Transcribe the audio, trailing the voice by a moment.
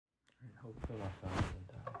Hopefully my phone doesn't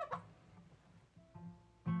die.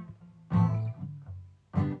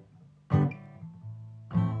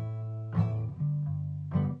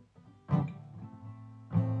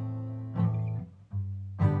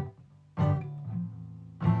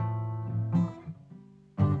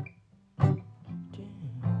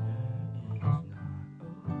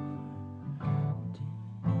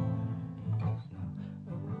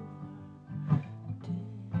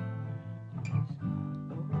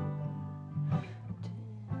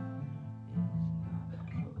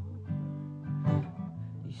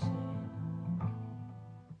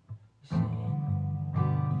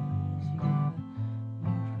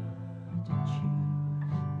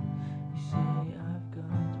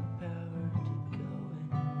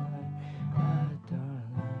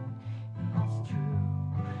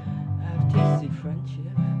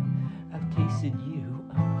 Friendship, I've tasted you,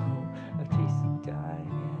 oh, I've tasted dying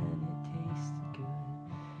and it tasted good.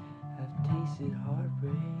 I've tasted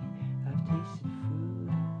heartbreak, I've tasted food,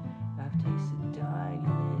 I've tasted dying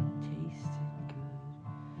and it tasted good.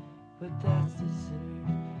 But that's dessert,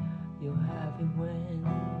 you'll have it when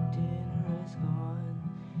dinner is gone.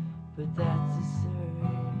 But that's dessert.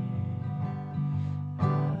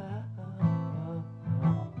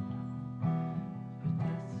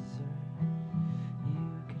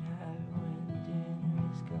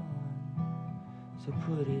 So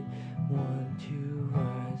put it 1, 2,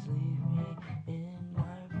 rise, leave me in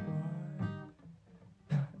my blind.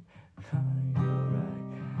 Fine,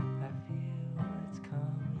 alright, I feel it's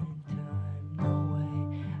coming time. No way,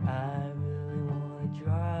 I really wanna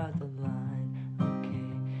draw the line.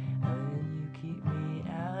 Okay, and you keep me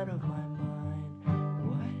out of my mind.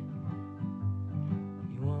 What?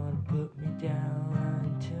 You wanna put me down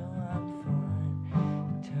until I'm fine.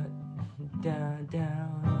 Down,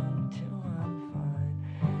 down until I'm fine.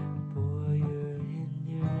 Boy, you're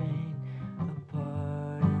hindering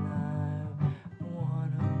apart, and I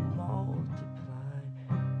wanna multiply.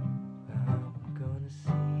 I'm gonna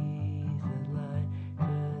see the light,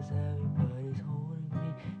 'cause everybody's holding me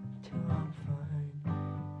until I'm fine.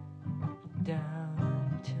 Down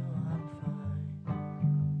until I'm fine.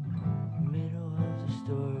 Middle of the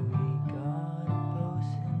story, got a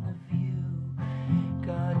post in the view.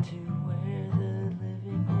 Got to where the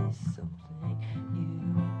living is something you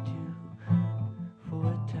do for a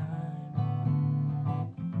time.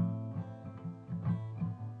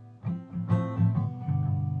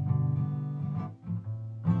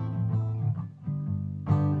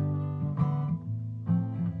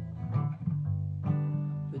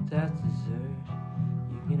 But that's dessert,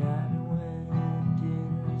 you can have it when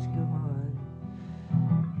dinner is gone.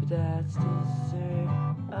 But that's dessert.